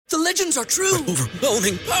The legends are true.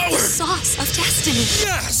 Overwhelming power! Sauce of destiny.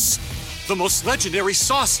 Yes! The most legendary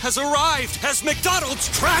sauce has arrived as McDonald's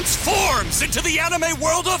transforms into the anime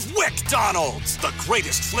world of WickDonald's. The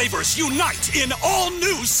greatest flavors unite in all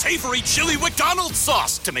new savory chili McDonald's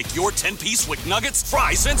sauce to make your 10-piece Wick Nuggets,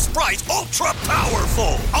 fries, and Sprite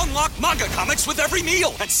ultra-powerful. Unlock manga comics with every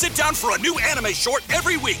meal and sit down for a new anime short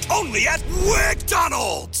every week only at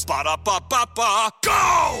WickDonald's. Ba-da-ba-ba-ba,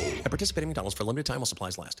 go! At participating McDonald's for a limited time while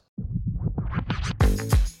supplies last.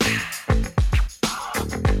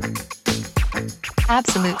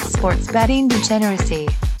 Absolute sports betting degeneracy.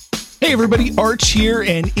 Hey everybody, Arch here,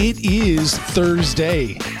 and it is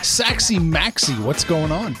Thursday. Saxy Maxy, what's going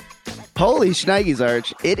on? Holy shnikes,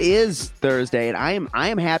 Arch. It is Thursday, and I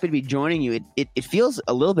am happy to be joining you. It feels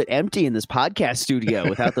a little bit empty in this podcast studio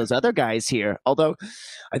without those other guys here. Although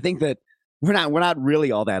I think that we're not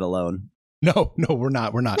really all that alone. No, we're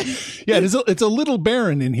not. Yeah, it's a little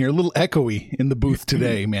barren in here, a little echoey in the booth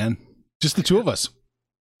today, man. Just the two of us.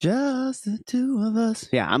 Just the two of us.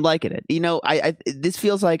 Yeah, I'm liking it. You know, I this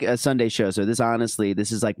feels like a Sunday show, so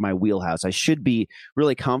this is like my wheelhouse. I should be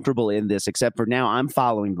really comfortable in this, except for now I'm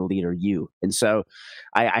following the leader, you. And so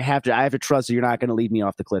I have to trust that you're not going to lead me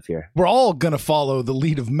off the cliff here. We're all going to follow the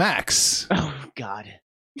lead of Max. Oh, God.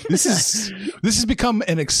 This has become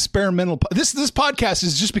an experimental. This podcast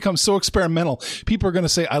has just become so experimental. People are going to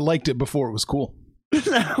say, I liked it before it was cool.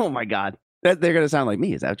 Oh, my God. They're going to sound like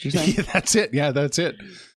me. Is that what you're saying? Yeah, that's it. Yeah, that's it.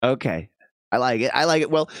 Okay. I like it.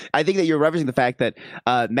 Well, I think that you're referencing the fact that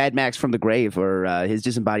Mad Max from the grave, or his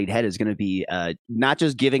disembodied head, is going to be not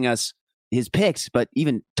just giving us his picks, but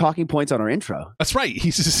even talking points on our intro. That's right.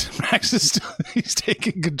 He's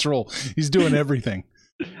taking control. He's doing everything.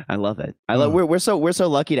 I love it. We're so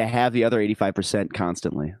lucky to have the other 85%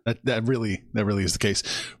 constantly. That really is the case.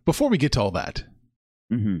 Before we get to all that,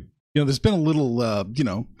 there's been a little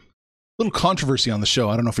little controversy on the show.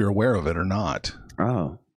 I don't know if you're aware of it or not.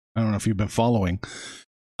 Oh, I don't know if you've been following.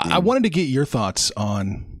 I wanted to get your thoughts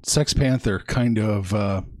on Sex Panther. Kind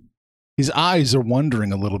of, his eyes are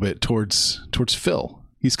wandering a little bit towards Phil.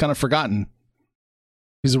 He's kind of forgotten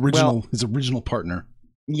his original partner.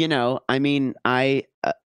 You know, I mean,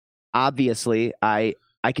 obviously I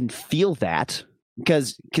can feel that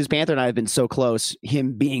because Panther and I have been so close.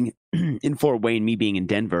 Him being in Fort Wayne, me being in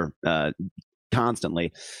Denver,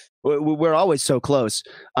 constantly. We're always so close.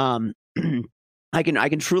 I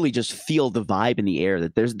can truly just feel the vibe in the air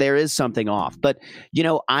that there is something off. But you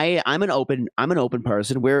know, I'm an open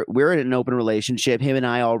person. We're in an open relationship, him and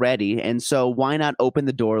I already, and so why not open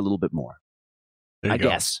the door a little bit more? I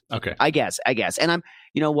guess. Okay. I guess. And I'm,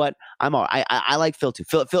 you know what? I like Phil too.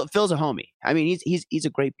 Phil's a homie. I mean, he's a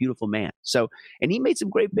great, beautiful man. So, and he made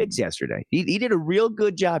some great bigs yesterday. He did a real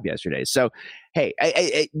good job yesterday. So, hey,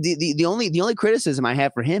 the only criticism I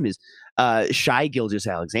have for him is Shai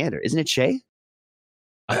Gilgeous-Alexander. Isn't it Shay?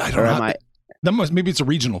 I don't know. Maybe it's a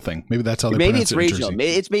regional thing. Maybe that's how they maybe pronounce it's regional.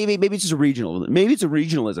 Maybe it's just a regional. Maybe it's a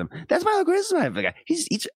regionalism. That's my only criticism I have for the guy.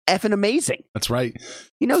 He's effing amazing. That's right.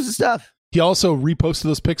 He knows his stuff. He also reposted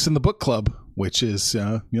those pics in the book club, which is,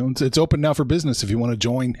 it's open now for business. If you want to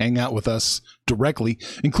join, hang out with us directly,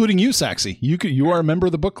 including you, Saxy. You are a member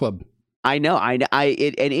of the book club. I know.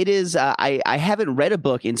 It is. I haven't read a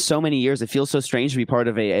book in so many years. It feels so strange to be part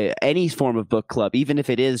of any form of book club, even if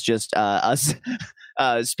it is just us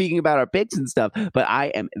speaking about our picks and stuff. But I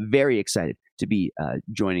am very excited to be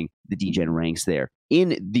joining the DGen ranks there in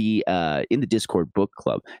the Discord book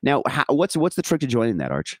club. Now, what's the trick to joining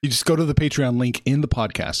that, Arch? You just go to the Patreon link in the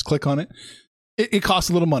podcast, click on it. It costs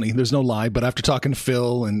a little money. There's no lie. But after talking to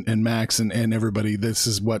Phil and Max and everybody, this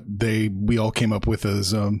is what we all came up with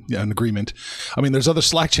as an agreement. I mean, there's other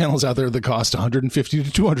Slack channels out there that cost $150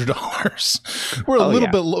 to $200. We're a little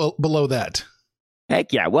bit below that.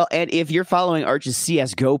 Heck yeah. Well, and if you're following Arch's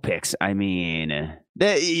CSGO picks, I mean,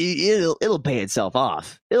 it'll pay itself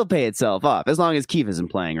off. It'll pay itself off as long as Keith isn't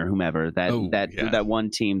playing or whomever. That one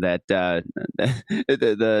team that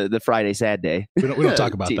the Friday Sad Day. We don't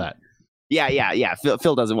talk about that. Yeah.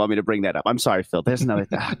 Phil doesn't want me to bring that up. I'm sorry, Phil. There's another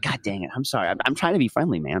thing. Oh, God dang it. I'm sorry. I'm trying to be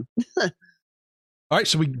friendly, man. All right,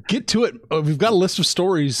 so we get to it. We've got a list of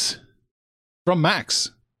stories from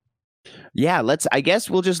Max. Yeah, I guess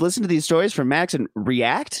we'll just listen to these stories from Max and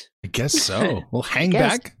react. I guess so. We'll hang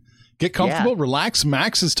back, get comfortable, relax.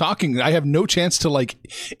 Max is talking. I have no chance to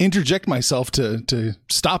interject myself to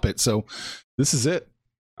stop it. So this is it.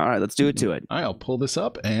 All right, let's do it to it. All right, I'll pull this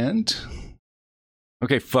up and...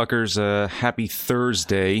 Okay, fuckers, happy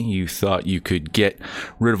Thursday. You thought you could get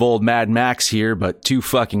rid of old Mad Max here, but too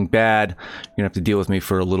fucking bad. You're gonna have to deal with me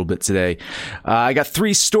for a little bit today. I got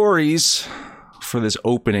 3 stories. for this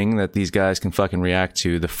opening that these guys can fucking react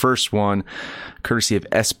to. The first one, courtesy of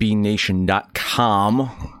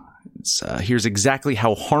SBNation.com. Here's exactly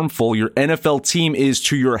how harmful your NFL team is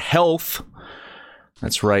to your health.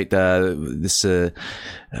 That's right. This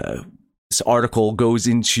article goes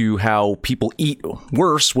into how people eat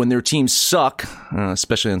worse when their teams suck,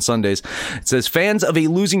 especially on Sundays. It says fans of a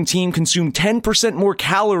losing team consume 10% more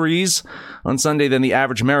calories on Sunday than the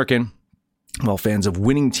average American, while fans of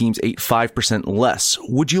winning teams ate 5% less.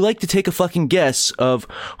 Would you like to take a fucking guess of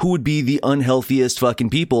who would be the unhealthiest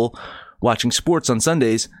fucking people watching sports on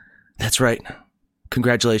Sundays? That's right.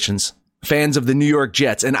 Congratulations. Fans of the New York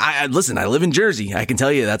Jets. And I live in Jersey. I can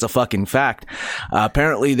tell you that's a fucking fact.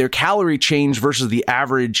 Apparently their calorie change versus the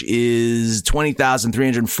average is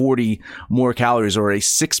 20,340 more calories, or a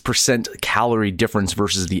 6% calorie difference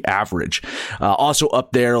versus the average. Also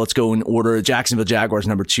up there, let's go in order. Jacksonville Jaguars,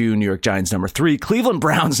 number 2, New York Giants, number 3, Cleveland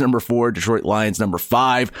Browns, number 4, Detroit Lions, number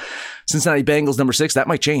 5, Cincinnati Bengals, number 6. That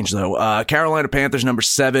might change though. Carolina Panthers, number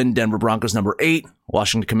 7, Denver Broncos, number 8,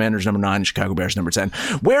 Washington Commanders, number 9, Chicago Bears, number 10.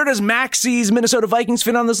 Where does Maxie's Minnesota Vikings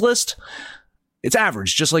fit on this list? It's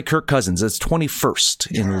average, just like Kirk Cousins. It's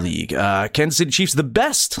 21st in the league. Kansas City Chiefs, the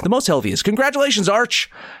best, the most healthiest. Congratulations, Arch.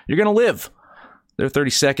 You're going to live. They're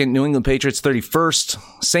 32nd. New England Patriots,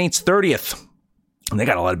 31st. Saints, 30th. And they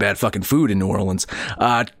got a lot of bad fucking food in New Orleans.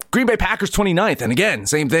 Green Bay Packers, 29th. And again,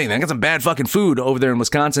 same thing. They got some bad fucking food over there in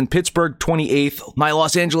Wisconsin. Pittsburgh, 28th. My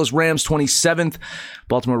Los Angeles Rams, 27th.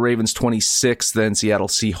 Baltimore Ravens, 26th. Then Seattle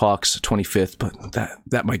Seahawks, 25th. But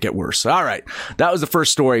that might get worse. All right. That was the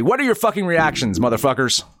first story. What are your fucking reactions,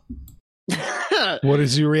 motherfuckers? What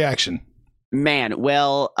is your reaction? Man,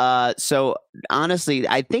 well, so honestly,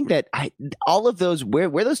 I think that all of those where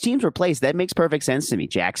those teams were placed, that makes perfect sense to me.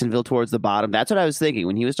 Jacksonville towards the bottom. That's what I was thinking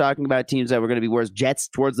when he was talking about teams that were going to be worse. Jets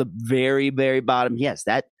towards the very, very bottom. Yes,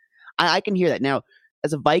 that I can hear that. Now,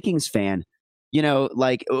 as a Vikings fan,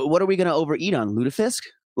 like, what are we going to overeat on? Lutefisk?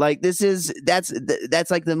 Like,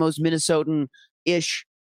 that's like the most Minnesotan-ish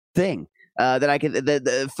thing. That I could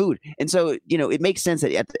the food, and so it makes sense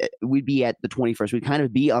that we'd be at the 21st. We'd kind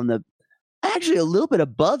of be on the actually a little bit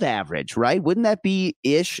above average, right? Wouldn't that be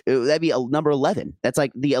ish? That'd be number 11. That's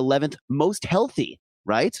like the 11th most healthy,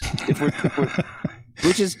 right? If we're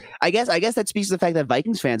which is, I guess that speaks to the fact that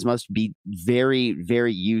Vikings fans must be very,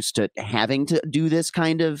 very used to having to do this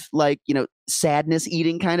kind of sadness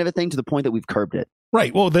eating kind of a thing, to the point that we've curbed it.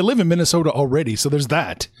 Right. Well, they live in Minnesota already, so there's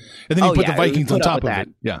that. And then you put the Vikings on top of it.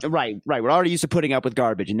 Yeah. Right. We're already used to putting up with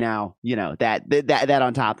garbage, and now, that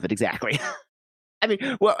on top of it. Exactly. I mean,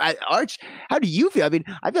 well, Arch, how do you feel? I mean,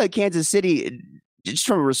 I feel like Kansas City, just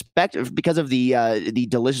from respect, because of the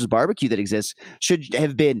delicious barbecue that exists, should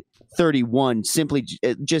have been 31 simply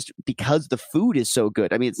just because the food is so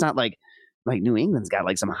good. I mean, it's not like New England's got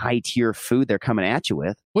like some high tier food they're coming at you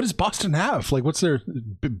with. What does Boston have? Like, what's their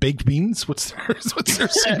baked beans? What's their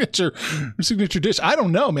signature dish? I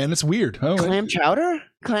don't know, man. It's weird. Clam chowder?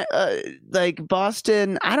 Like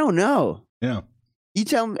Boston? I don't know. Yeah. You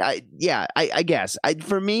tell me. I guess.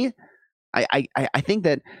 For me, I think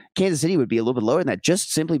that Kansas City would be a little bit lower than that,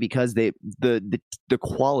 just simply because the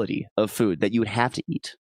quality of food that you would have to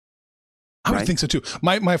eat. I would think so too.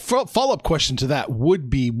 My follow-up question to that would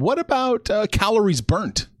be, what about calories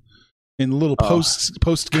burnt in a little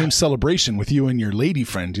post-game celebration with you and your lady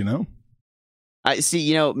friend, I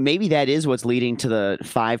see, maybe that is what's leading to the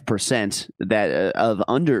 5% that of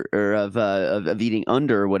under, or of eating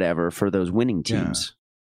under or whatever for those winning teams.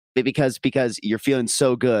 Yeah. Because you're feeling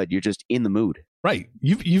so good, you're just in the mood. Right.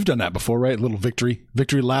 You've done that before, right? A little victory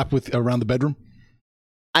lap with around the bedroom.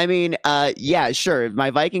 I mean, yeah, sure. My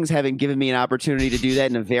Vikings haven't given me an opportunity to do that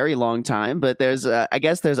in a very long time, but I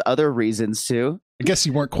guess there's other reasons too. I guess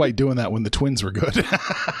you weren't quite doing that when the Twins were good.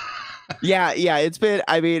 Yeah. It's been,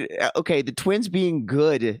 I mean, okay, the Twins being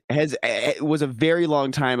good was a very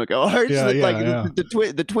long time ago.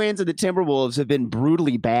 The Twins and the Timberwolves have been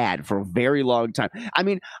brutally bad for a very long time. I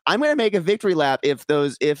mean, I'm going to make a victory lap if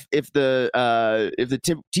the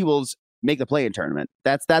T-Wolves make the play-in tournament.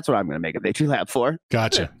 That's what I'm going to make a victory lap for.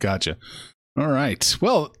 Gotcha. All right.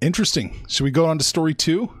 Well, interesting. Should we go on to story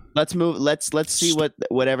 2? Let's move. Let's see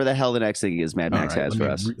whatever the hell the next thing is Mad Max has for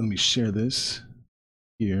us. Let me share this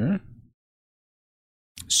here.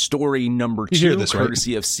 Story number 2,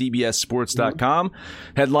 courtesy of CBSSports.com.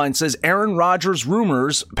 Headline says, Aaron Rodgers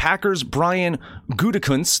rumors Packers Brian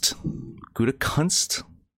Gutekunst.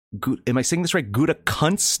 Am I saying this right?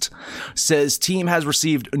 Gutekunst says team has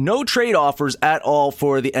received no trade offers at all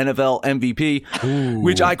for the NFL MVP,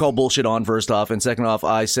 which I call bullshit on, first off. And second off,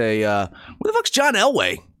 I say, where the fuck's John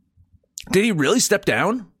Elway? Did he really step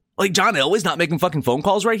down? Like, John Elway's not making fucking phone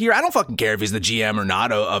calls right here. I don't fucking care if he's the GM or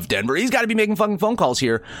not of Denver. He's got to be making fucking phone calls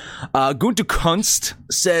here. Gunter Kunst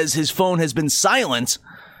says his phone has been silent,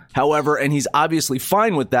 however, and he's obviously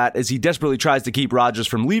fine with that as he desperately tries to keep Rodgers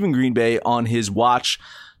from leaving Green Bay on his watch.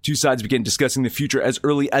 Two sides begin discussing the future as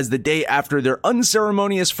early as the day after their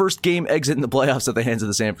unceremonious first game exit in the playoffs at the hands of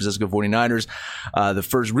the San Francisco 49ers. The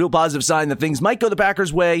first real positive sign that things might go the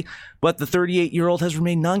Packers' way, but the 38-year-old has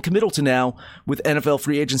remained non-committal to now, with NFL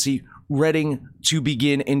free agency ready to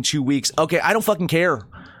begin in 2 weeks. Okay, I don't fucking care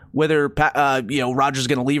whether Rodgers is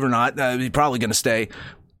going to leave or not. He's probably going to stay.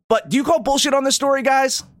 But do you call bullshit on this story,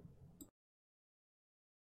 guys?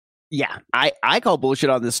 Yeah, I call bullshit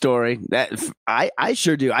on this story. That I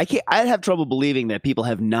sure do. I have trouble believing that people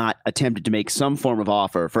have not attempted to make some form of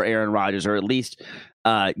offer for Aaron Rodgers, or at least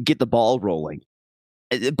get the ball rolling.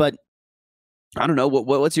 But I don't know.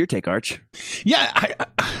 What's your take, Arch? Yeah,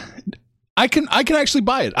 I can actually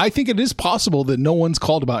buy it. I think it is possible that no one's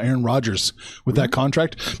called about Aaron Rodgers with that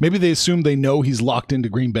contract. Maybe they assume they know he's locked into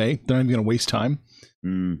Green Bay. They're not even going to waste time. I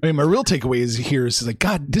mean, my real takeaway is like,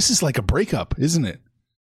 God, this is like a breakup, isn't it?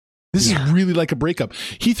 This is really like a breakup.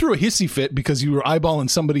 He threw a hissy fit because you were eyeballing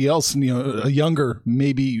somebody else, a younger,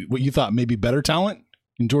 maybe what you thought maybe better talent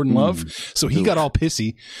in Jordan Love. So he got all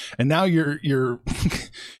pissy, and now you're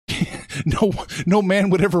no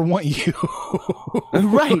man would ever want you.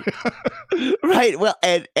 Right. Well,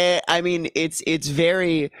 and I mean, it's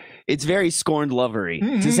very scorned lovery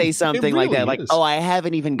to say something really like that. Like, oh, I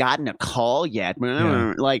haven't even gotten a call yet.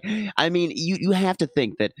 Yeah. Like, I mean, you have to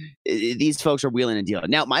think that these folks are wheeling and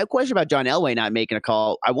dealing. Now, my question about John Elway not making a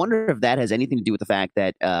call, I wonder if that has anything to do with the fact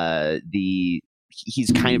that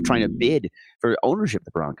he's kind of trying to bid for ownership of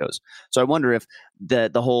the Broncos. So I wonder if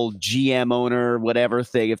the whole GM owner, whatever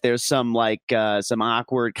thing, if there's some some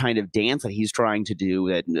awkward kind of dance that he's trying to do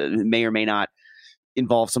that may or may not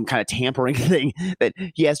involve some kind of tampering thing that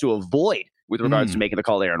he has to avoid with regards to making the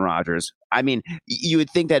call to Aaron Rodgers. I mean, you would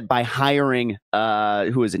think that by hiring,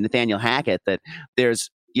 who is it, Nathaniel Hackett, that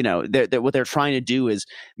there's, what they're trying to do is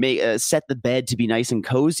set the bed to be nice and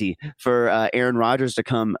cozy for Aaron Rodgers to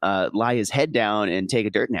come lie his head down and take a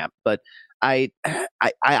dirt nap. But I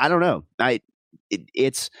don't know.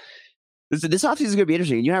 This offseason is going to be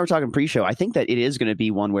interesting. You and I were talking pre-show. I think that it is going to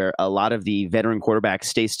be one where a lot of the veteran quarterbacks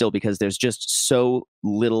stay still because there's just so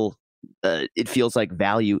little, it feels like,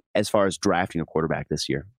 value as far as drafting a quarterback this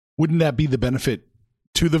year. Wouldn't that be the benefit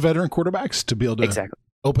to the veteran quarterbers to be able to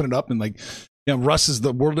open it up and Russ is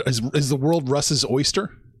the world Russ's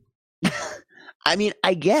oyster? I mean,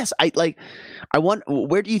 I guess I want.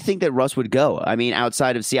 Where do you think that Russ would go? I mean,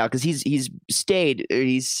 outside of Seattle, because he's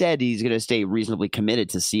said he's going to stay reasonably committed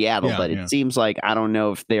to Seattle, but it seems like I don't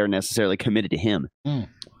know if they are necessarily committed to him.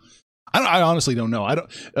 I honestly don't know. I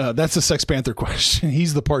don't. That's a Sex Panther question.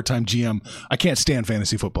 He's the part-time GM. I can't stand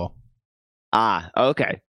fantasy football.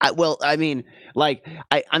 Okay. I'm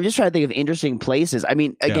just trying to think of interesting places. I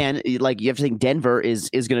mean, again, you have to think Denver is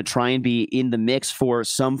going to try and be in the mix for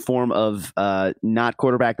some form of not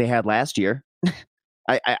quarterback they had last year.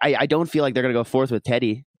 I don't feel like they're going to go forth with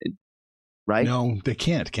Teddy, right? No, they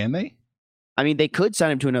can't. Can they? I mean, they could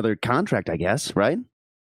sign him to another contract, I guess, right?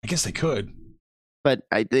 I guess they could. But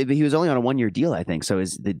he was only on a 1-year deal, I think. So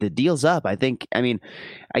the deal's up, I think. I mean,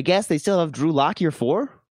 I guess they still have Drew Lock year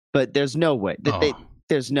 4, but there's no way.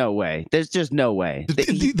 There's no way. There's just no way.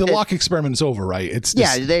 The Lock experiment is over, right? It's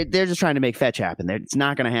just, they're just trying to make fetch happen. It's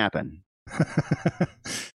not going to happen.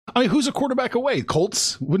 I mean, who's a quarterback away?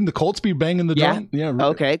 Colts? Wouldn't the Colts be banging the drum? Yeah.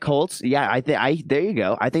 Okay, Colts. Yeah, there you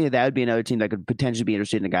go. I think that would be another team that could potentially be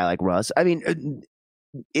interested in a guy like Russ. I mean,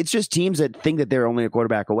 it's just teams that think that they're only a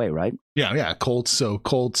quarterback away, right? Yeah. Colts. So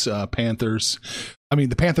Colts, Panthers. I mean,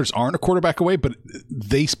 the Panthers aren't a quarterback away, but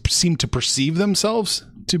they seem to perceive themselves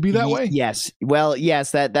to be that way. Yes. Well,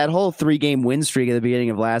 yes. That whole 3-game win streak at the beginning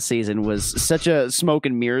of last season was such a smoke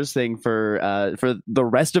and mirrors thing for the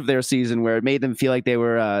rest of their season, where it made them feel like they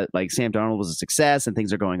were like Sam Darnold was a success and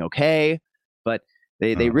things are going okay, but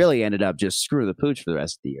they really ended up just screwing the pooch for the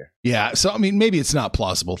rest of the year. Yeah. So I mean, maybe it's not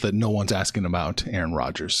plausible that no one's asking about Aaron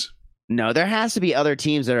Rodgers. No, there has to be other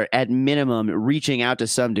teams that are at minimum reaching out to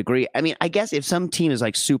some degree. I mean, I guess if some team is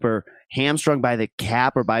super hamstrung by the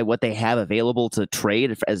cap or by what they have available to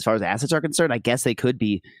trade as far as assets are concerned, I guess they could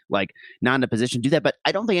be not in a position to do that. But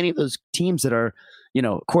I don't think any of those teams that are,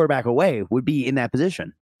 quarterback away would be in that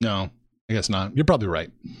position. No, I guess not. You're probably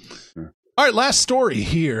right. Sure. All right, last story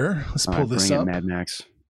here. Let's pull this up. Mad Max.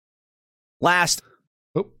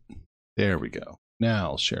 There we go. Now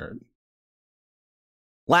I'll share it.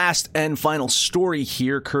 Last and final story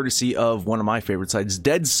here, courtesy of one of my favorite sites,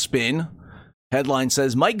 Deadspin. Headline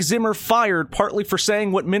says, Mike Zimmer fired partly for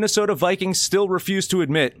saying what Minnesota Vikings still refuse to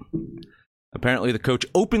admit. Apparently, the coach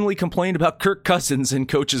openly complained about Kirk Cousins in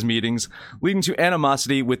coaches' meetings, leading to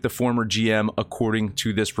animosity with the former GM, according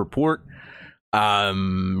to this report.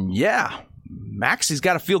 Yeah, Maxie's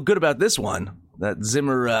got to feel good about this one. That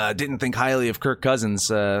Zimmer didn't think highly of Kirk Cousins,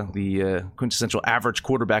 the quintessential average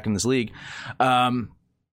quarterback in this league.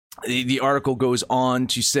 The article goes on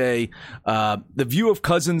to say the view of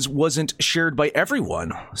Cousins wasn't shared by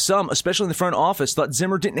everyone. Some, especially in the front office, thought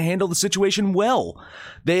Zimmer didn't handle the situation well.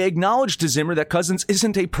 They acknowledged to Zimmer that Cousins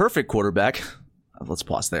isn't a perfect quarterback. Let's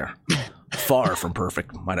pause there. Far from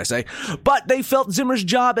perfect, might I say. But they felt Zimmer's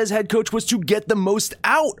job as head coach was to get the most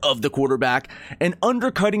out of the quarterback, and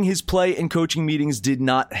undercutting his play in coaching meetings did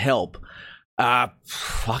not help.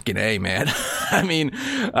 Fucking A, man. I mean,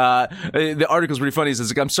 the article's pretty funny. It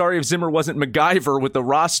says, I'm sorry if Zimmer wasn't MacGyver with the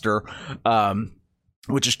roster,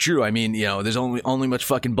 which is true. I mean, there's only much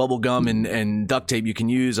fucking bubble gum and duct tape you can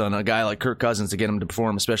use on a guy like Kirk Cousins to get him to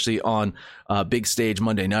perform, especially on big stage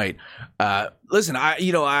Monday night. Listen,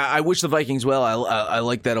 I wish the Vikings well. I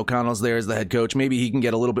like that O'Connell's there as the head coach. Maybe he can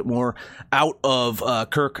get a little bit more out of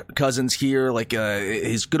Kirk Cousins here, like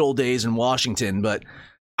his good old days in Washington, but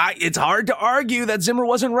it's hard to argue that Zimmer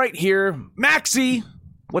wasn't right here. Maxie,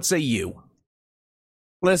 what say you?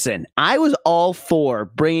 Listen, I was all for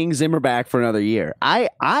bringing Zimmer back for another year. I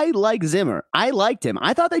like Zimmer. I liked him.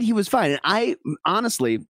 I thought that he was fine. And I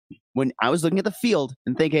honestly, when I was looking at the field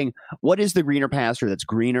and thinking, what is the greener pasture that's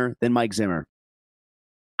greener than Mike Zimmer?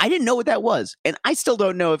 I didn't know what that was. And I still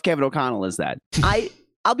don't know if Kevin O'Connell is that.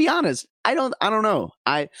 I'll be honest. I don't know.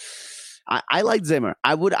 I liked Zimmer.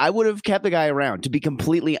 I would have kept the guy around, to be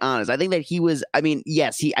completely honest. I think that he was, I think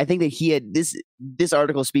that he had this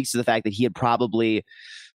article speaks to the fact that he had probably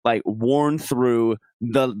like worn through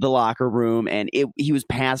the locker room, and he was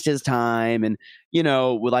past his time. And,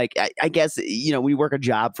 I guess, we work a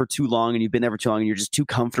job for too long and you've been there for too long and you're just too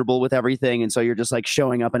comfortable with everything. And so you're just like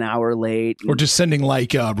showing up an hour late. Or just sending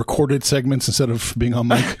like recorded segments instead of being on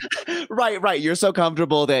mic. Right. You're so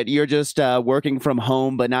comfortable that you're just working from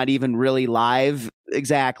home, but not even really live.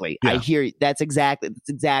 Exactly. Yeah. I hear that's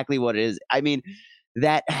exactly what it is. I mean,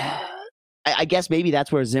 that I guess maybe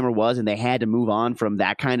that's where Zimmer was, and they had to move on from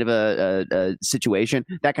that kind of a situation,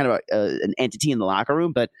 that kind of an entity in the locker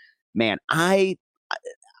room. But man, I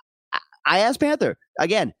asked Panther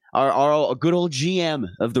again, our good old GM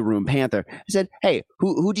of the room, Panther. I said, "Hey,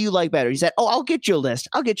 who do you like better?" He said, "Oh, I'll get you a list.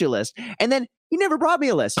 And then he never brought me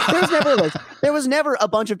a list. There was never a list. There was never a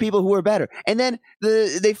bunch of people who were better. And then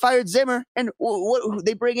they fired Zimmer, and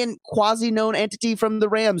they bring in quasi-known entity from the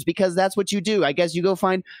Rams, because that's what you do. I guess you go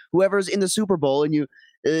find whoever's in the Super Bowl and you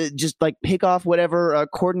just like pick off whatever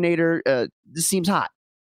coordinator seems hot.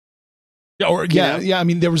 Yeah. I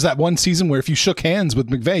mean, there was that one season where if you shook hands with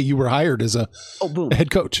McVay, you were hired as a head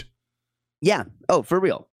coach. Yeah. Oh, for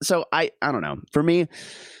real. So I don't know. For me,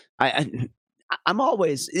 I'm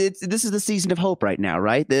always, this is the season of hope right now,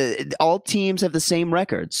 right? All teams have the same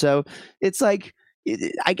record. So it's like,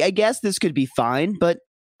 I guess this could be fine, but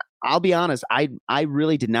I'll be honest. I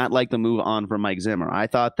really did not like the move on from Mike Zimmer. I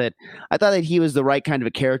thought that he was the right kind of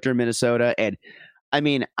a character in Minnesota. And I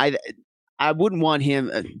mean, I wouldn't want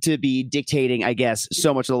him to be dictating, I guess,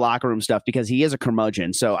 so much of the locker room stuff, because he is a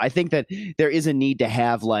curmudgeon. So I think that there is a need to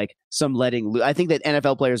have like some letting loose. I think that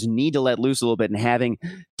NFL players need to let loose a little bit, and having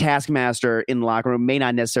taskmaster in the locker room may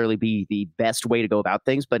not necessarily be the best way to go about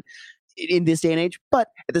things, but in this day and age. But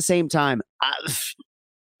at the same time,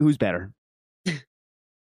 who's better?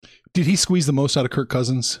 Did he squeeze the most out of Kirk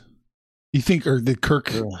Cousins? You think, or does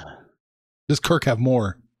Kirk have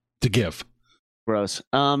more to give? Gross.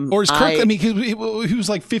 Or is Kirk? I mean, he was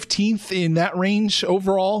like 15th in that range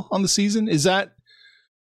overall on the season. Is that?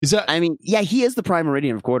 I mean, yeah, he is the prime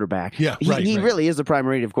meridian of quarterback. Yeah, he really is the prime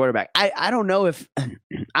meridian of quarterback. I don't know if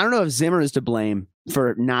Zimmer is to blame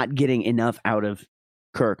for not getting enough out of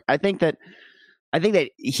Kirk. I think that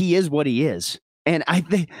he is what he is. And I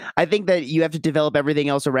think that you have to develop everything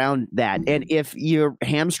else around that. And if you're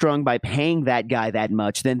hamstrung by paying that guy that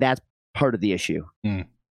much, then that's part of the issue. Mm.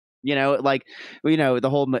 The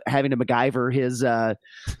whole having to MacGyver his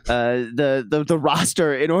the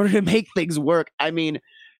roster in order to make things work. I mean,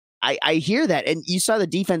 I hear that, and you saw the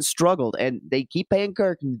defense struggled, and they keep paying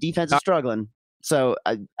Kirk, and the defense is struggling. So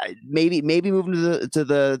maybe moving to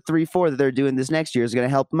the 3-4 that they're doing this next year is going to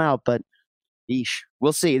help them out. But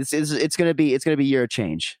we'll see. It's going to be a year of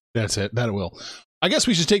change. That's it. That it will. I guess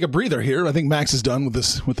we should take a breather here. I think Max is done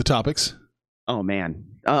with the topics. Oh man.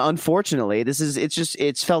 Unfortunately,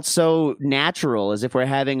 it's felt so natural, as if we're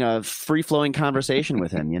having a free flowing conversation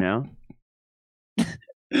with him,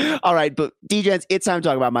 All right, but DJs, it's time to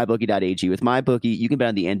talk about MyBookie.ag. With MyBookie, you can bet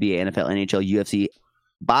on the NBA, NFL, NHL, UFC,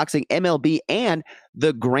 boxing, MLB, and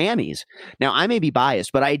the Grammys. Now, I may be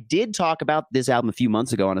biased, but I did talk about this album a few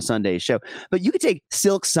months ago on a Sunday show. But you could take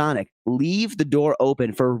Silk Sonic, Leave the Door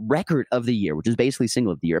Open for Record of the Year, which is basically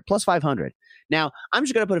Single of the Year, plus 500. Now, I'm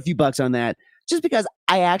just going to put a few bucks on that just because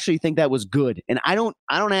I actually think that was good. And I don't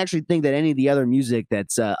actually think that any of the other music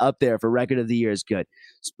that's up there for Record of the Year is good.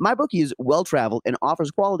 MyBookie is well-traveled and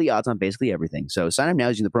offers quality odds on basically everything. So sign up now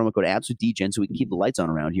using the promo code AbsoluteDGen so we can keep the lights on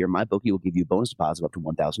around here. MyBookie will give you a bonus deposit of up to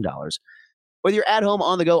 $1,000. Whether you're at home,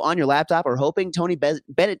 on the go, on your laptop, or hoping Tony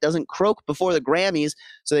Bennett doesn't croak before the Grammys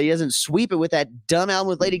so that he doesn't sweep it with that dumb album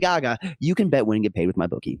with Lady Gaga, you can bet, win, and get paid with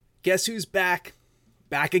MyBookie. Guess who's back?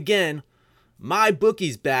 Back again.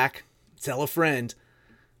 MyBookie's back. Tell a friend.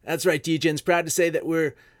 That's right, DJ's proud to say that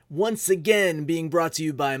we're once again being brought to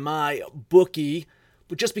you by MyBookie.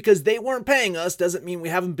 But just because they weren't paying us doesn't mean we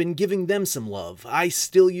haven't been giving them some love. I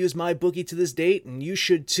still use MyBookie to this date, and you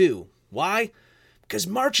should too. Why? Because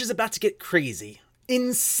March is about to get crazy.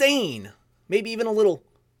 Insane. Maybe even a little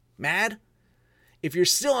mad. If you're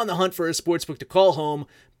still on the hunt for a sportsbook to call home,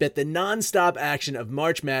 bet the non-stop action of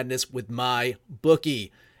March Madness with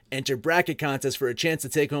MyBookie. Enter bracket contests for a chance to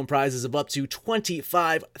take home prizes of up to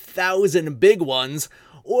 25,000 big ones,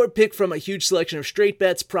 or pick from a huge selection of straight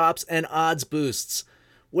bets, props, and odds boosts.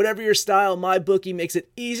 Whatever your style, MyBookie makes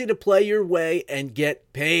it easy to play your way and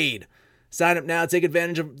get paid. Sign up now, take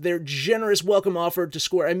advantage of their generous welcome offer to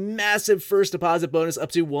score a massive first deposit bonus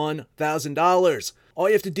up to $1,000. All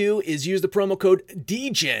you have to do is use the promo code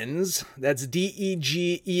DGENS, that's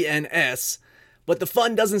DEGENS, but the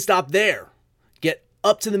fun doesn't stop there. Get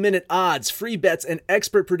up-to-the-minute odds, free bets, and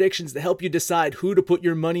expert predictions to help you decide who to put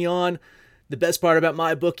your money on. The best part about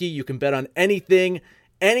MyBookie, you can bet on anything,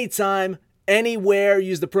 anytime, anywhere.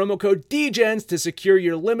 Use the promo code DGENS to secure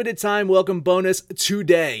your limited-time welcome bonus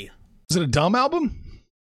today. Is it a dumb album?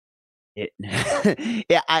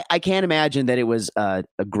 Yeah, I can't imagine that it was a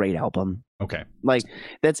great album. Okay. Like,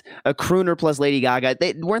 that's a crooner plus Lady Gaga.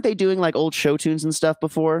 Weren't they doing like old show tunes and stuff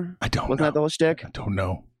before? I don't know. Wasn't that the whole shtick? I don't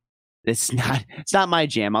know. It's not my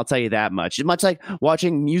jam, I'll tell you that much. Much like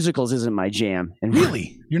watching musicals isn't my jam. And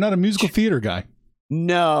really? You're not a musical theater guy?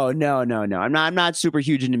 No. I'm not super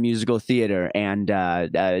huge into musical theater. And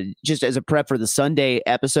just as a prep for the Sunday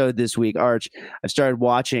episode this week, Arch, I've started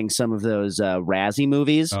watching some of those Razzie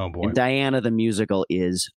movies. Oh boy. And Diana the musical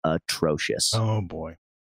is atrocious. Oh boy.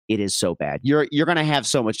 It is so bad. You're going to have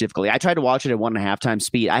so much difficulty. I tried to watch it at 1.5 times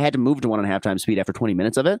speed. I had to move to 1.5 times speed after 20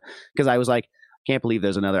 minutes of it because I was like, can't believe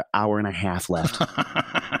there's another hour and a half left.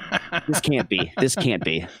 This can't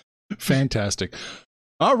be. Fantastic.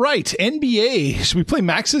 All right, NBA. Should we play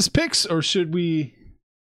Max's picks or should we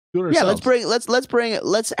do it ourselves? Yeah,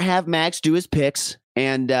 let's have Max do his picks.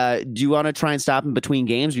 And do you want to try and stop him between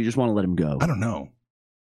games or you just want to let him go? I don't know.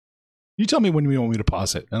 You tell me when you want me to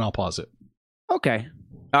pause it and I'll pause it. Okay.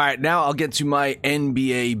 All right, now I'll get to my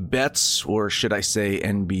NBA bets, or should I say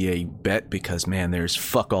NBA bet, because, man, there's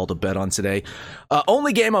fuck all to bet on today.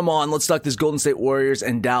 Only game I'm on, let's talk this Golden State Warriors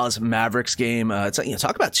and Dallas Mavericks game.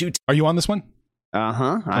 Talk about two Are you on this one?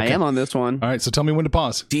 Uh-huh, I am on this one. All right, so tell me when to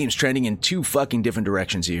pause. teams trending in two fucking different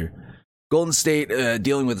directions here. Golden State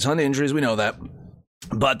dealing with a ton of injuries, we know that.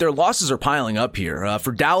 But their losses are piling up here.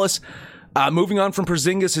 For Dallas, moving on from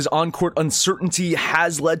Porzingis, his on-court uncertainty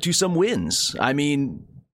has led to some wins. I mean,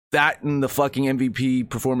 that and the fucking MVP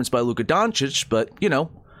performance by Luka Doncic, but, you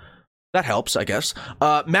know, that helps, I guess.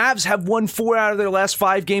 Mavs have won 4 out of their last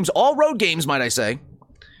 5 games, all road games, might I say,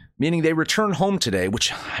 meaning they return home today,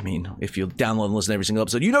 which, I mean, if you download and listen to every single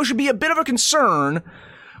episode, you know should be a bit of a concern.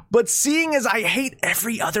 But seeing as I hate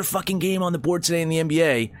every other fucking game on the board today in the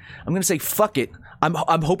NBA, I'm going to say fuck it. I'm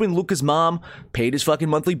hoping Luka's mom paid his fucking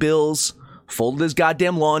monthly bills, folded his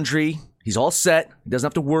goddamn laundry. He's all set. He doesn't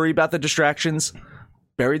have to worry about the distractions.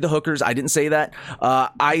 Buried the hookers. I didn't say that.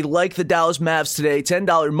 I like the Dallas Mavs today.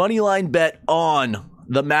 $10 money line bet on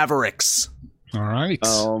the Mavericks. All right.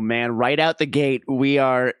 Oh, man. Right out the gate, we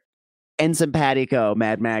are en simpatico,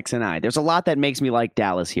 Mad Max and I. There's a lot that makes me like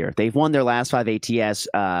Dallas here. They've won their last 5 ATS,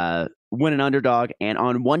 win an underdog, and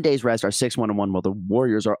on one day's rest are 6-1-1, while the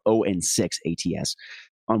Warriors are 0-6 ATS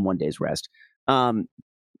on one day's rest.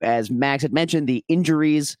 As Max had mentioned, the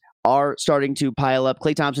injuries are starting to pile up.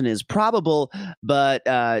 Klay Thompson is probable, but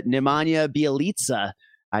Nemanja Bjelica,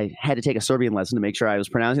 I had to take a Serbian lesson to make sure I was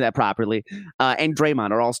pronouncing that properly, and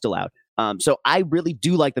Draymond are all still out. So I really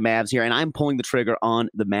do like the Mavs here, and I'm pulling the trigger on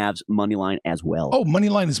the Mavs money line as well. Oh, money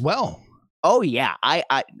line as well. Oh yeah, I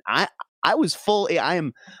was full. I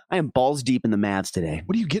am balls deep in the Mavs today.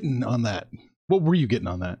 What are you getting on that? What were you getting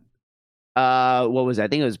on that? What was that? I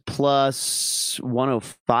think it was plus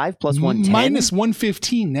 105, plus 110. Minus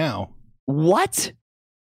 115 now. What?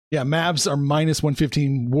 Yeah, Mavs are minus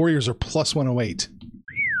 115. Warriors are plus 108.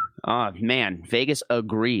 Oh man, Vegas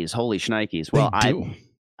agrees. Holy shnikes. Well,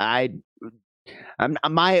 I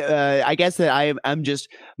guess that I'm just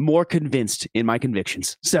more convinced in my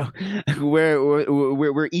convictions. So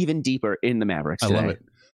we're even deeper in the Mavericks today. I love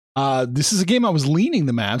it. This is a game I was leaning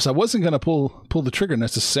the Mavs. I wasn't going to pull the trigger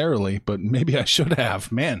necessarily, but maybe I should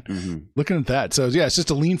have. Man, looking at that. So yeah, it's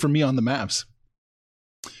just a lean for me on the Mavs.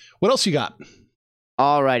 What else you got?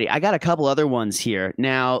 Alrighty, I got a couple other ones here.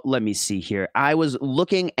 Now, let me see here. I was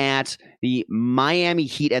looking at the Miami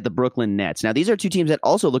Heat at the Brooklyn Nets. Now, these are two teams that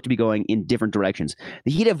also look to be going in different directions.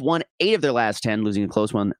 The Heat have won 8 of their last 10, losing a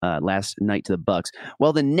close one last night to the Bucks,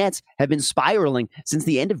 while the Nets have been spiraling since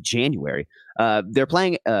the end of January. They're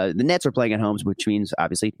playing. The Nets are playing at home, which means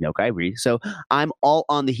obviously no Kyrie. So I'm all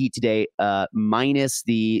on the Heat today, minus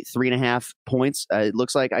the 3.5 points. It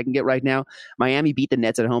looks like I can get right now. Miami beat the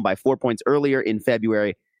Nets at home by 4 points earlier in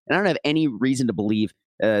February, and I don't have any reason to believe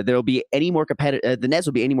there'll be any more competitive. The Nets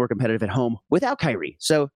will be any more competitive at home without Kyrie.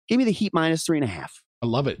 So give me the Heat minus 3.5. I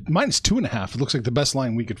love it. Minus 2.5. It looks like the best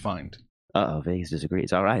line we could find. Vegas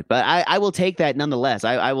disagrees. All right, but I will take that nonetheless.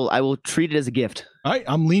 I will treat it as a gift. All right,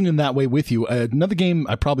 I'm leaning that way with you. Another game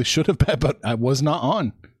I probably should have bet, but I was not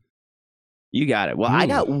on. You got it. Well, I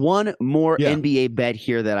got one more NBA bet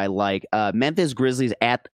here that I like. Memphis Grizzlies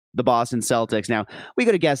at the Boston Celtics. Now, we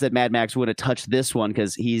could have guessed that Mad Max would have touched this one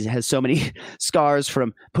because he has so many scars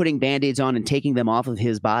from putting Band-Aids on and taking them off of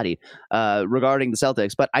his body regarding the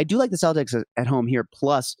Celtics. But I do like the Celtics at home here,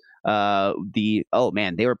 plus they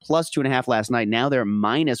were plus 2.5 last night. Now they're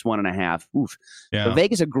minus 1.5. Oof. Yeah. So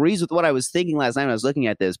Vegas agrees with what I was thinking last night when I was looking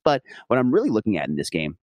at this. But what I'm really looking at in this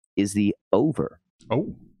game is the over.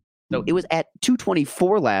 Oh. So it was at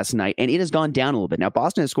 224 last night, and it has gone down a little bit. Now,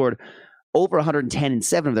 Boston has scored over 110 in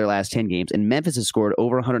 7 of their last 10 games, and Memphis has scored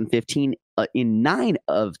over 115 in 9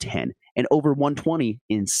 of 10, and over 120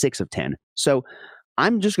 in 6 of 10. So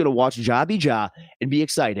I'm just going to watch Ja be Ja and be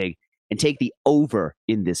exciting and take the over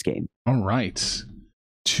in this game. All right.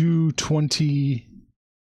 223.5.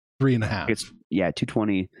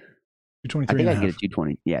 220. 223. I think I can get a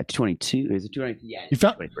 220. Yeah, 222. Is it 220? Yeah. You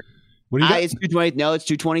found what do you got? It's 220. No, it's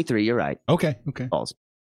 223. You're right. Okay. Balls.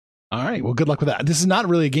 All right. Well, good luck with that. This is not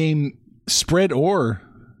really a game spread or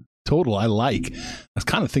total I like. I was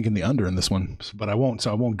kind of thinking the under in this one, but I won't.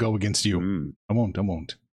 So I won't go against you. I won't.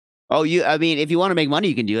 Oh, I mean, if you want to make money,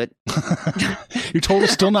 you can do it. Your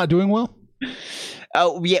total's still not doing well?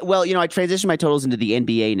 Oh, yeah. Well, I transitioned my totals into the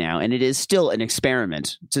NBA now, and it is still an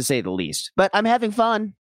experiment, to say the least. But I'm having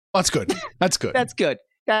fun. That's good. That's good. That's good.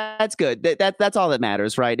 That's all that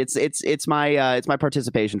matters, right? It's my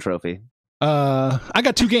participation trophy. I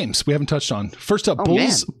got 2 games we haven't touched on. First up,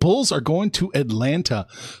 Bulls are going to Atlanta.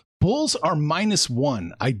 Bulls are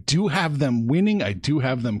 -1. I do have them winning. I do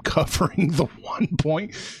have them covering the 1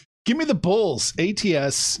 point. Give me the Bulls.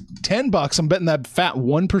 ATS, $10. I'm betting that fat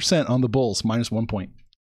 1% on the Bulls, -1 point.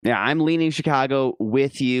 Yeah, I'm leaning Chicago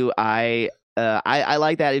with you. I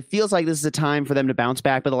like that. It feels like this is a time for them to bounce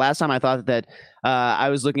back. But the last time I thought that I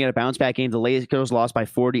was looking at a bounce back game, the Lakers lost by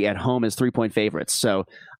 40 at home as 3-point favorites. So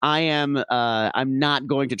I'm not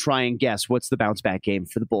going to try and guess what's the bounce back game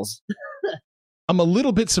for the Bulls. I'm a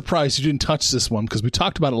little bit surprised you didn't touch this one because we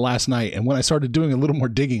talked about it last night. And when I started doing a little more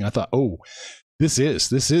digging, I thought, this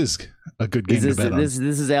is a good game to bet on. This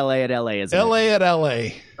is LA at LA, isn't it? LA at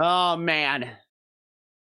LA. Oh, man.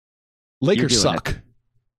 Lakers suck.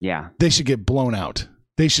 Yeah. They should get blown out.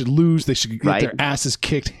 They should lose. They should get their asses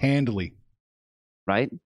kicked handily. Right?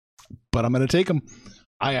 But I'm going to take them.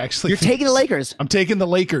 You're taking the Lakers. I'm taking the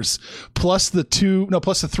Lakers plus the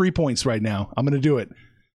 3 points right now. I'm going to do it.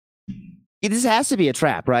 This has to be a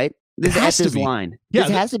trap, right? This line. Yeah,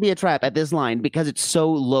 this has to be a trap at this line because it's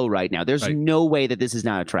so low right now. There's no way that this is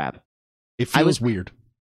not a trap. It feels weird.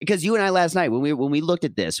 Because you and I last night, when we looked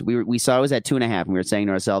at this, we saw it was at 2.5, and we were saying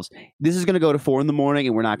to ourselves, "This is going to go to 4 in the morning,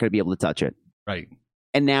 and we're not going to be able to touch it." Right.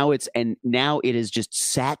 And now it is just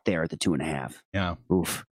sat there at the 2.5. Yeah.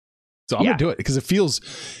 Oof. So I'm going to do it because it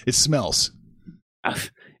smells.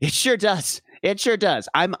 It sure does. It sure does.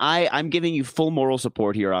 I'm giving you full moral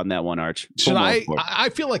support here on that one, Arch. Should I? I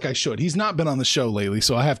feel like I should. He's not been on the show lately,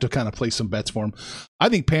 so I have to kind of place some bets for him. I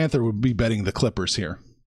think Panther would be betting the Clippers here.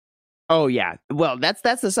 Oh yeah, well that's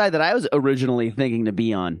the side that I was originally thinking to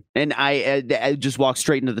be on, and I just walked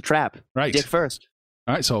straight into the trap. Right, dick first.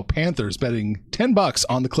 All right, so Panthers betting $10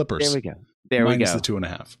 on the Clippers. There we go. Minus the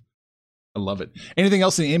 2.5. I love it. Anything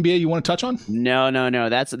else in the NBA you want to touch on? No.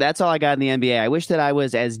 That's all I got in the NBA. I wish that I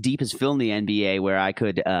was as deep as Phil in the NBA, where I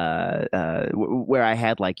could, where I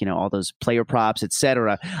had like all those player props,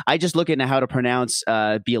 etc. I just look into how to pronounce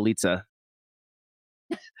Bielitsa.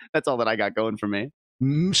 That's all that I got going for me.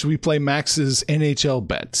 Should we play Max's NHL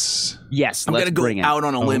bets? Yes, I'm gonna go out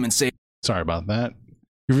on a limb and say. Sorry about that.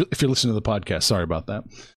 If you're listening to the podcast, sorry about that.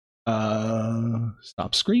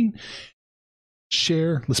 Stop screen.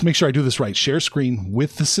 Share. Let's make sure I do this right. Share screen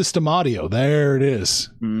with the system audio. There it is.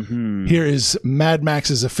 Mm-hmm. Here is Mad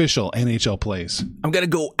Max's official NHL plays. I'm going to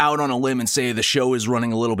go out on a limb and say the show is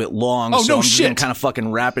running a little bit long. Oh, so no I'm just shit. going to kind of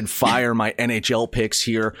fucking rapid fire my NHL picks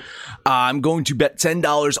here. I'm going to bet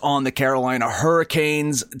 $10 on the Carolina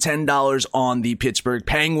Hurricanes, $10 on the Pittsburgh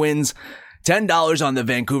Penguins, $10 on the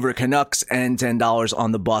Vancouver Canucks, and $10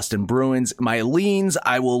 on the Boston Bruins. My leans,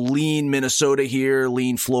 I will lean Minnesota here,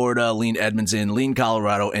 lean Florida, lean Edmonton, lean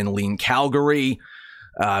Colorado, and lean Calgary.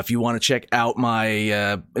 If you want to check out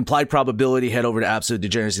my implied probability, head over to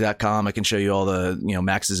absolutedegeneracy.com. I can show you all the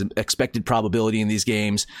Max's expected probability in these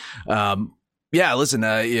games. Yeah, listen,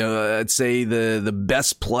 I'd say the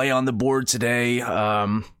best play on the board today.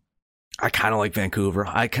 I kind of like Vancouver.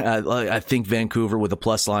 I think Vancouver with a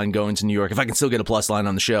plus line going to New York. If I can still get a plus line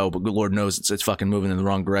on the show, but good Lord knows it's fucking moving in the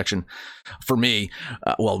wrong direction for me.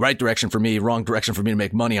 Right direction for me, wrong direction for me to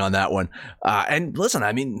make money on that one. And listen,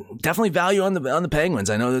 I mean, definitely value on the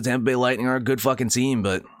Penguins. I know the Tampa Bay Lightning are a good fucking team,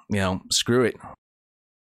 but screw it.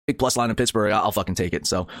 Big plus line in Pittsburgh, I'll fucking take it.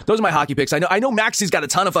 So those are my hockey picks. I know Maxie's got a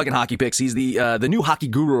ton of fucking hockey picks. He's the new hockey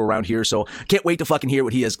guru around here, so can't wait to fucking hear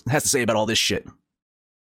what he has to say about all this shit.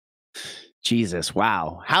 Jesus,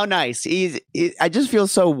 wow. How nice. I just feel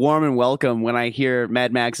so warm and welcome when I hear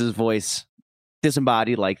Mad Max's voice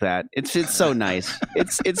disembodied like that. It's so nice.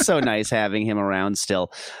 It's so nice having him around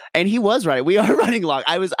still. And he was right. We are running long.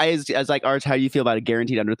 I was like, Arch, how do you feel about a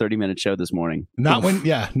guaranteed under 30-minute show this morning? Not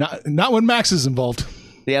when Max is involved.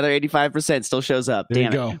 The other 85% still shows up. There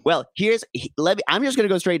Damn you it. go. Well, I'm just going to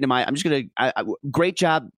go straight into great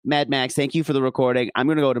job, Mad Max. Thank you for the recording. I'm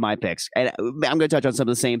going to go to my picks. And I'm going to touch on some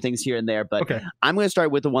of the same things here and there, but Okay. I'm going to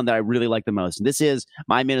start with the one that I really like the most. This is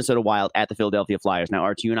my Minnesota Wild at the Philadelphia Flyers. Now,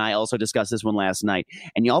 Art, you and I also discussed this one last night,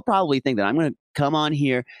 and y'all probably think that I'm going to come on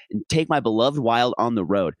here and take my beloved Wild on the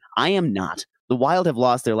road. I am not. The Wild have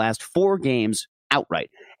lost their last 4 games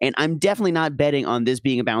outright. And I'm definitely not betting on this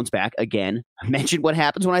being a bounce back. Again, I mentioned what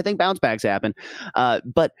happens when I think bounce backs happen.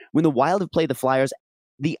 But when the Wild have played the Flyers,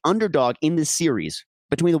 the underdog in this series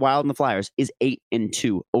between the Wild and the Flyers is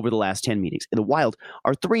 8-2 over the last 10 meetings. And the Wild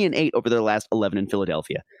are 3-8 over their last 11 in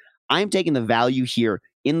Philadelphia. I'm taking the value here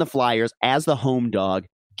in the Flyers as the home dog.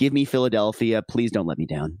 Give me Philadelphia. Please don't let me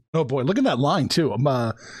down. Oh boy, look at that line too.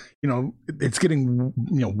 It's getting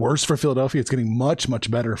worse for Philadelphia. It's getting much,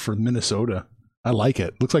 much better for Minnesota. I like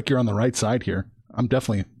it. Looks like you're on the right side here. I would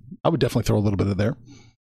definitely throw a little bit of there.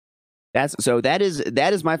 That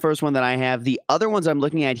is my first one that I have. The other ones I'm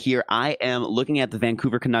looking at here, I am looking at the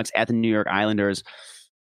Vancouver Canucks at the New York Islanders.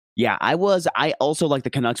 Yeah, I also like the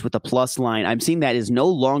Canucks with the plus line. I'm seeing that is no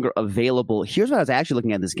longer available. Here's what I was actually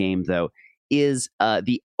looking at this game though, is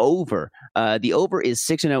the over. The over is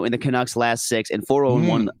 6-0 in the Canucks last 6 and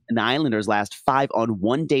 4-0-1 in the Islanders last 5 on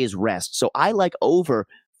 1 day's rest. So I like over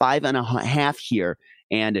 5.5 here,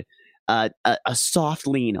 and a soft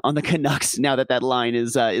lean on the Canucks now that line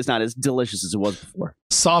is not as delicious as it was before.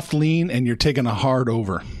 Soft lean, and you're taking a hard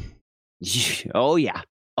over. Oh yeah.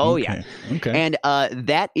 Okay. And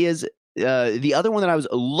that is the other one that I was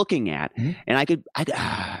looking at, and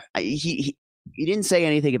he didn't say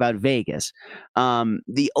anything about Vegas.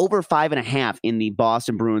 The over 5.5 in the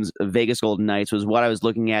Boston Bruins Vegas Golden Knights was what I was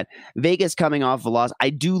looking at. Vegas coming off a loss.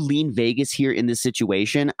 I do lean Vegas here in this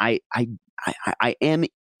situation. I am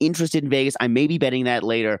interested in Vegas. I may be betting that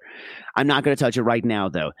later. I'm not going to touch it right now,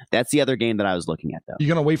 though. That's the other game that I was looking at, though.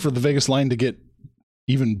 You're going to wait for the Vegas line to get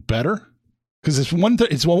even better? Because it's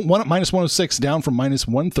minus 106 down from minus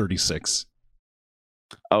 136.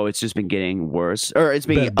 Oh, it's just been getting worse, or it's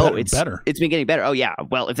been better. It's been getting better. Oh yeah.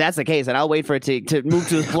 Well, if that's the case, then I'll wait for it to move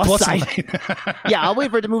to the plus side. Yeah, I'll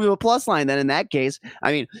wait for it to move to a plus line. Then in that case,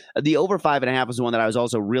 I mean, the over 5.5 was the one that I was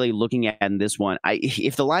also really looking at in this one.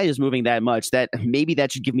 If the line is moving that much, that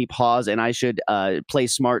should give me pause, and I should play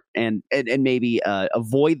smart and maybe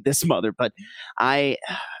avoid this mother. But I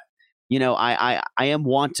am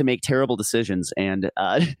wont to make terrible decisions, and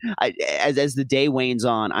as the day wanes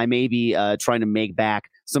on, I may be trying to make back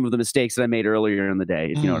some of the mistakes that I made earlier in the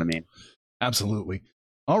day, if you know what I mean. Absolutely.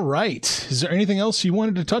 All right. Is there anything else you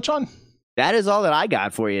wanted to touch on? That is all that I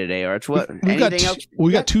got for you today, Arch. Anything else?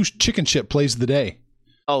 We got 2 chicken chip plays of the day.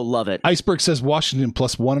 Oh, love it. Iceberg says Washington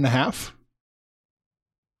plus 1.5.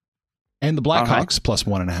 And the Blackhawks plus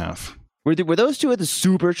 1.5. Were those two at the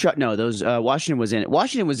super shot? No, those Washington was in.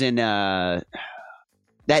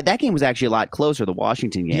 That game was actually a lot closer, the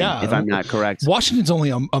Washington game, if I'm not correct. Washington's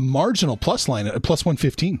only a marginal plus line at plus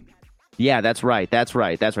 115. Yeah, that's right. Now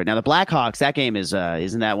the Blackhawks, that game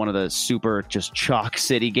isn't that one of the super just chalk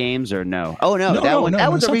city games or no? Oh no,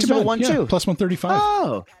 that was a reasonable one too. Plus 135.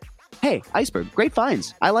 Oh, hey, Iceberg, great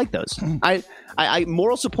finds. I like those. I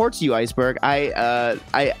moral support to you, Iceberg. We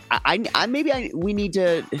need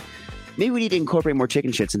to incorporate more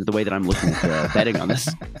chicken shits into the way that I'm looking at betting on this.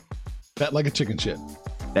 Bet like a chicken shit.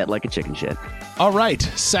 Bet like a chicken shit. All right,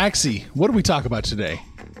 Saxy, what did we talk about today?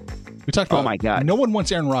 We talked about. Oh my God! No one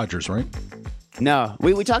wants Aaron Rodgers, right? No,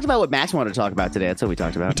 we talked about what Max wanted to talk about today. That's what we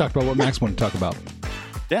talked about. We talked about what Max wanted to talk about.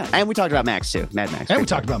 Yeah, and we talked about Max too, Mad Max. And we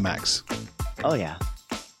talked about Max. Oh yeah,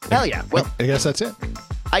 hell yeah. Well, I guess that's it.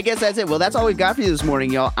 Well, that's all we've got for you this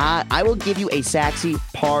morning, y'all. I will give you a Saxy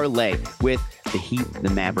parlay with the Heat, the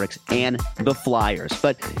Mavericks, and the Flyers.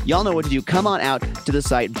 But y'all know what to do. Come on out to the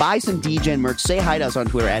site, buy some DGen merch, say hi to us on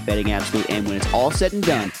Twitter at BettingAbsolute, and when it's all said and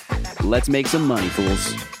done, let's make some money,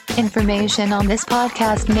 fools. Information on this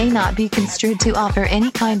podcast may not be construed to offer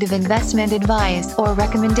any kind of investment advice or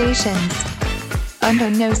recommendations. Under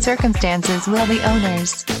no circumstances will the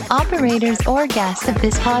owners, operators, or guests of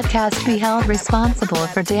this podcast be held responsible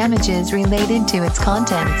for damages related to its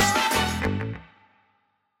contents.